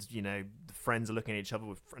serious and, you know, the friends are looking at each other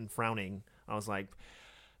and frowning, I was like,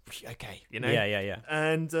 okay, you know? Yeah.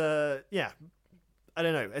 And, I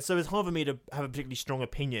don't know. So it's hard for me to have a particularly strong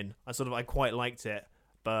opinion. I quite liked it,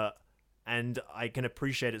 and I can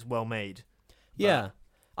appreciate it's well made. Yeah.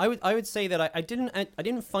 I would say that I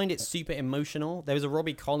didn't find it super emotional. There was a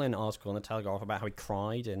Robbie Collin article in the Telegraph about how he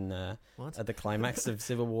cried at the climax of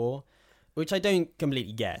Civil War, which I don't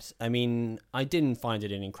completely get. I mean, I didn't find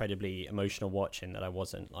it an incredibly emotional watch in that I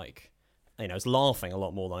wasn't like, you know, I was laughing a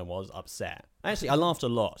lot more than I was upset. Actually, I laughed a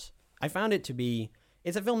lot. I found it to be,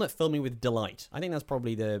 it's a film that filled me with delight. I think that's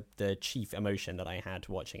probably the chief emotion that I had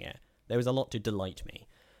watching it. There was a lot to delight me.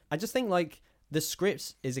 I just think like, the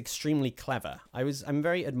script is extremely clever. I'm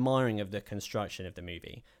very admiring of the construction of the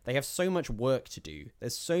movie. They have so much work to do.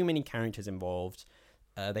 There's so many characters involved.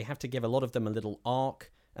 They have to give a lot of them a little arc,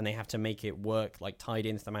 and they have to make it work, like tied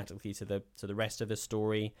in thematically to the rest of the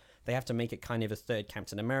story. They have to make it kind of a third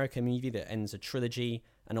Captain America movie that ends a trilogy,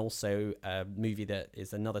 and also a movie that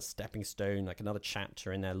is another stepping stone, like another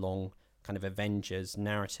chapter in their long kind of Avengers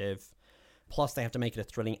narrative. Plus, they have to make it a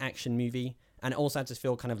thrilling action movie. And it also has to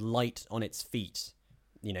feel kind of light on its feet,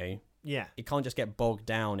 you know? Yeah. It can't just get bogged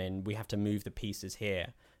down in, we have to move the pieces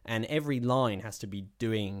here. And every line has to be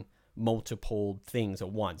doing multiple things at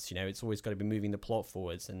once, you know? It's always got to be moving the plot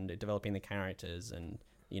forwards and developing the characters and,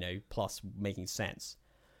 you know, plus making sense.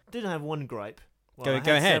 I did have one gripe. Well,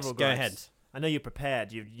 go ahead. I know you're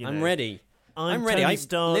prepared. You know. I'm ready. I'm ready. Tony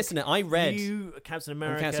Stark, listen, I read... You, Captain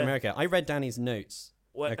America. I'm Captain America. I read Danny's notes.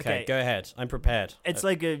 Well, okay, go ahead. I'm prepared. It's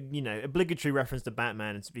like a, you know, obligatory reference to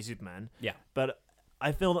Batman and Superman. Yeah. But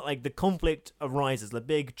I feel that, like, the conflict arises, the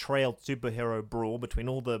big trailed superhero brawl between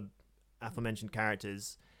all the aforementioned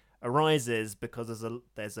characters arises because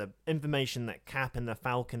there's a information that Cap and the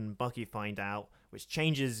Falcon and Bucky find out, which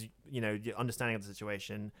changes, you know, your understanding of the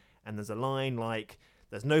situation. And there's a line like,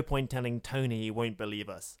 there's no point telling Tony he won't believe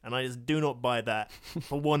us. And I just do not buy that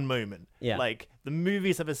for one moment. Yeah. Like, the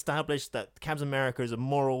movies have established that Captain America is a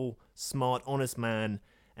moral, smart, honest man,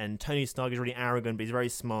 and Tony Stark is really arrogant, but he's very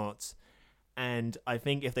smart. And I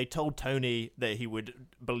think if they told Tony that he would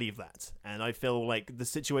believe that. And I feel like the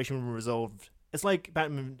situation would be resolved. It's like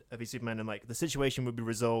Batman v Superman, and like the situation would be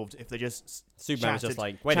resolved if they just Superman was just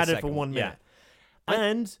like, wait a chatted second. for 1 minute.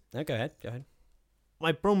 Yeah. No, go ahead.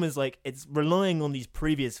 My problem is, like, it's relying on these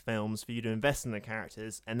previous films for you to invest in the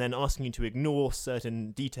characters and then asking you to ignore certain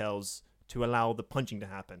details to allow the punching to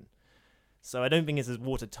happen. So I don't think it's as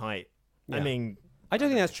watertight. Yeah. I mean, I don't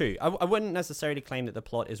think that's true. I wouldn't necessarily claim that the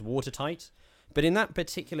plot is watertight, but in that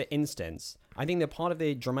particular instance, I think that part of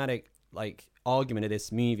the dramatic argument of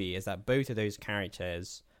this movie is that both of those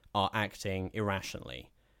characters are acting irrationally.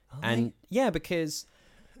 And yeah, because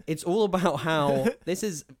it's all about how this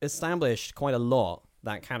is established quite a lot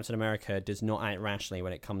that Captain America does not act rationally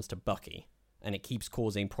when it comes to Bucky, and it keeps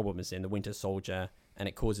causing problems in The Winter Soldier, and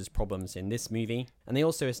it causes problems in this movie. And they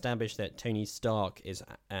also establish that Tony Stark is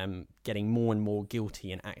getting more and more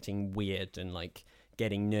guilty and acting weird and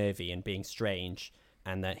getting nervy and being strange,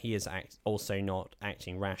 and that he is also not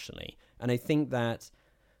acting rationally. And I think that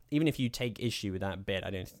even if you take issue with that bit,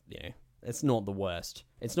 it's not the worst.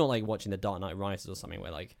 It's not like watching The Dark Knight Rises or something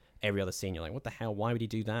where every other scene you're like, what the hell? Why would he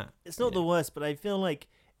do that? It's not the worst, but I feel like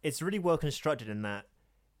it's really well constructed in that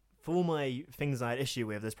for all my things I had issue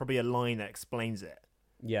with, there's probably a line that explains it.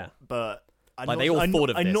 Yeah. But I'm they all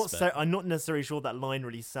thought of I'm this. I'm not necessarily sure that line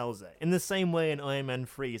really sells it. In the same way in Iron Man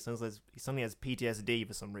 3, he suddenly has PTSD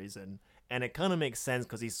for some reason. And it kind of makes sense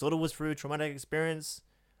because he sort of was through a traumatic experience.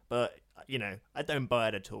 But, I don't buy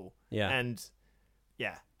it at all. Yeah. And,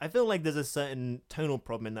 yeah, I feel like there's a certain tonal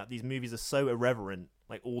problem in that these movies are so irreverent,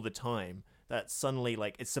 all the time, that suddenly,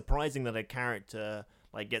 it's surprising that a character,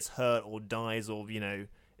 gets hurt or dies or,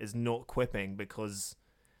 is not quipping because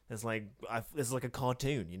it's like a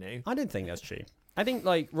cartoon, I don't think that's true. I think,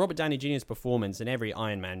 Robert Downey Jr.'s performance in every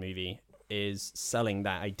Iron Man movie is selling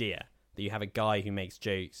that idea that you have a guy who makes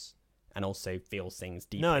jokes and also feels things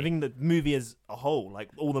deeply. No, I think the movie as a whole,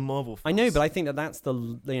 all the Marvel films. I know, but I think that's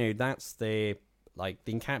the the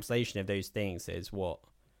encapsulation of those things is what,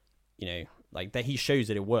 that he shows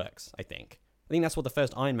that it works, I think that's what the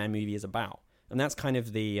first Iron Man movie is about. And that's kind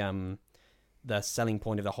of the selling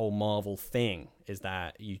point of the whole Marvel thing, is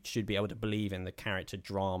that you should be able to believe in the character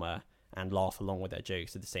drama and laugh along with their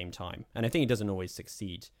jokes at the same time. And I think it doesn't always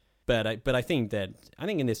succeed. But I think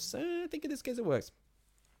in this case it works.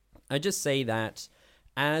 I just say that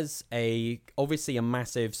as obviously a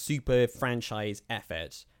massive super franchise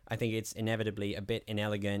effort, I think it's inevitably a bit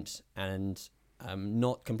inelegant and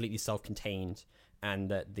not completely self-contained, and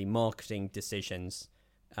that the marketing decisions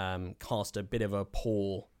cast a bit of a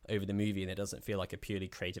pall over the movie, and it doesn't feel like a purely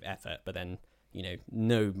creative effort. But then,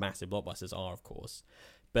 no massive blockbusters are, of course.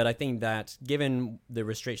 But I think that given the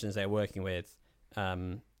restrictions they're working with,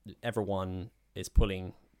 everyone is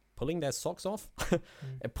pulling their socks off,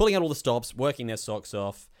 pulling out all the stops, working their socks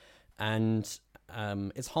off, and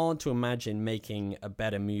it's hard to imagine making a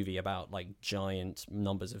better movie about giant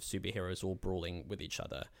numbers of superheroes all brawling with each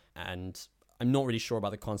other. And I'm not really sure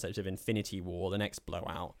about the concept of Infinity War, the next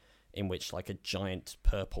blowout, in which a giant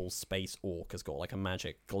purple space orc has got a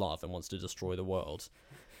magic glove and wants to destroy the world.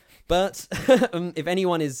 But if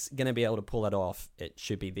anyone is going to be able to pull that off, it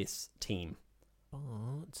should be this team.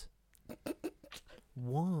 But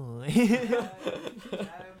why?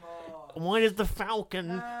 Why does the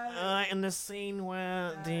Falcon in the scene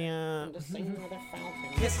where the Falcon?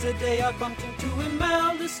 Yesterday I bumped into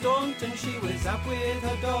Imelda Staunton. She was out with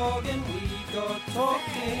her dog and we got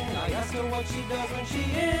talking. I asked her what she does when she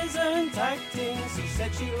isn't acting. She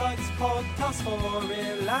said she likes podcasts for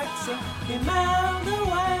relaxing. Imelda,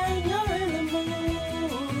 when you're in the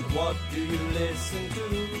mood, what do you listen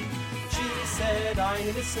to? She said, I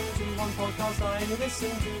only listen to one podcast, I only listen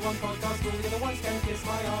to one podcast, all the other ones can kiss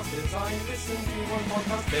my ass, 'cause I only listen to one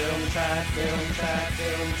podcast. Film chat, film chat,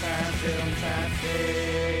 film chat, film chat,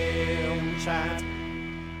 film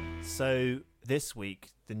chat. So this week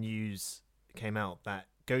the news came out that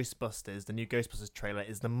Ghostbusters, the new Ghostbusters trailer,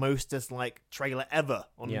 is the most disliked trailer ever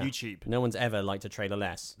on YouTube. No one's ever liked a trailer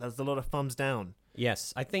less. There's a lot of thumbs down.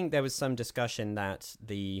 Yes, I think there was some discussion that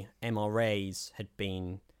the MRAs had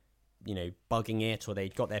been bugging it, or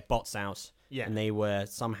they'd got their bots out, and they were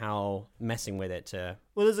somehow messing with it to...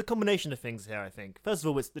 Well, there's a combination of things here, I think. First of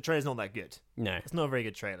all, the trailer's not that good. No. It's not a very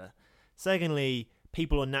good trailer. Secondly,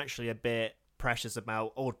 people are naturally a bit precious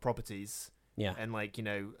about old properties. Yeah. And, I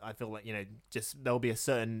feel like, just there'll be a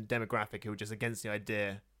certain demographic who are just against the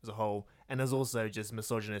idea as a whole. And there's also just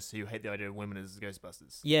misogynists who hate the idea of women as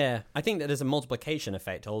Ghostbusters. Yeah, I think that there's a multiplication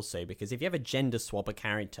effect also, because if you have a gender swap a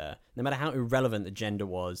character, no matter how irrelevant the gender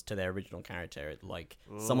was to their original character,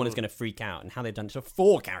 someone is going to freak out, and how they've done it to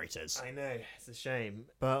 4 characters. I know, it's a shame.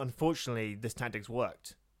 But unfortunately, this tactic's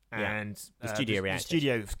worked. And the studio reacted. The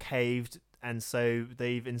studio caved, and so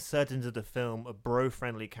they've inserted into the film a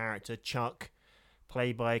bro-friendly character, Chuck,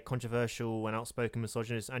 played by controversial and outspoken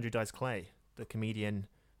misogynist Andrew Dice Clay, the comedian.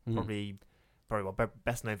 Probably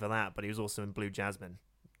best known for that, but he was also in Blue Jasmine.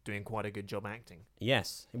 doing quite a good job acting.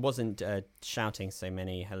 Yes, it wasn't shouting so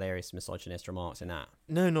many hilarious misogynist remarks in that.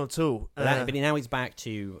 No, not at all. But now he's back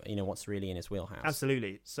to what's really in his wheelhouse.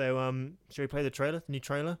 Absolutely. So, should we play the new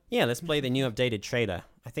trailer? Yeah, let's play the new updated trailer.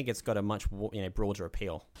 I think it's got a much broader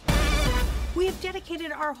appeal. We have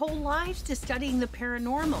dedicated our whole lives to studying the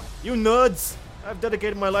paranormal. You nerds! I've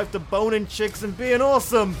dedicated my life to boning chicks and being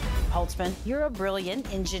awesome! Holtzman, you're a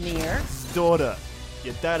brilliant engineer. Daughter,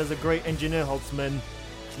 your dad is a great engineer, Holtzman.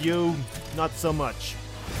 You, not so much.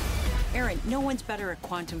 Aaron, no one's better at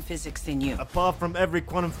quantum physics than you. Apart from every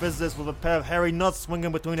quantum physicist with a pair of hairy nuts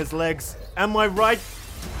swinging between his legs. Am I right?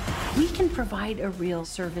 We can provide a real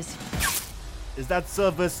service. Is that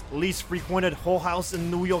service least frequented whorehouse in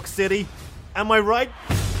New York City? Am I right?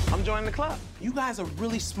 I'm joining the club. You guys are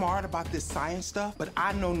really smart about this science stuff, but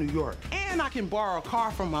I know New York. And I can borrow a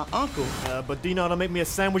car from my uncle. But do you know how to make me a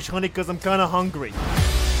sandwich, honey? Because I'm kind of hungry.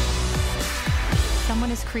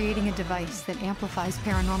 Someone is creating a device that amplifies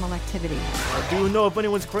paranormal activity. Do you know if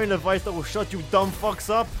anyone's creating a device that will shut you dumb fucks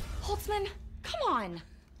up? Holtzman, come on.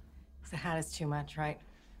 The hat is too much, right?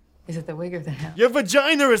 Is it the wig or the hat? Your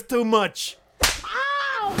vagina is too much!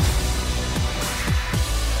 Ow!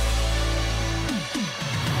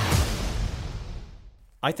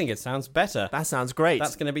 I think it sounds better. That sounds great.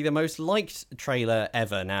 That's going to be the most liked trailer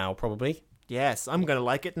ever now, probably. Yes, I'm going to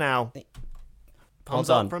like it now. Thumbs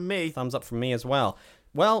Well done. up from me. Thumbs up from me as well.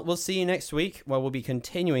 Well, we'll see you next week, where we'll be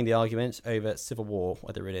continuing the argument over Civil War,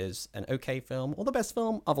 whether it is an okay film or the best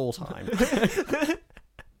film of all time.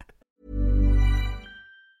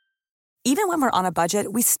 Even when we're on a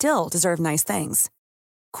budget, we still deserve nice things.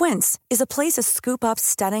 Quince is a place to scoop up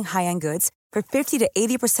stunning high-end goods for 50 to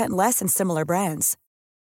 80% less than similar brands.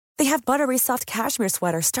 They have buttery soft cashmere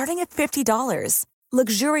sweaters starting at $50,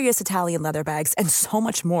 luxurious Italian leather bags, and so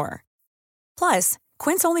much more. Plus,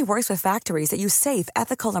 Quince only works with factories that use safe,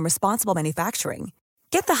 ethical, and responsible manufacturing.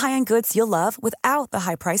 Get the high-end goods you'll love without the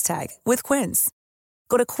high price tag with Quince.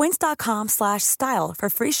 Go to quince.com/style for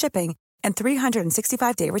free shipping and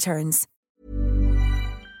 365-day returns.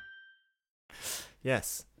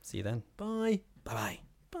 Yes. See you then. Bye. Bye-bye.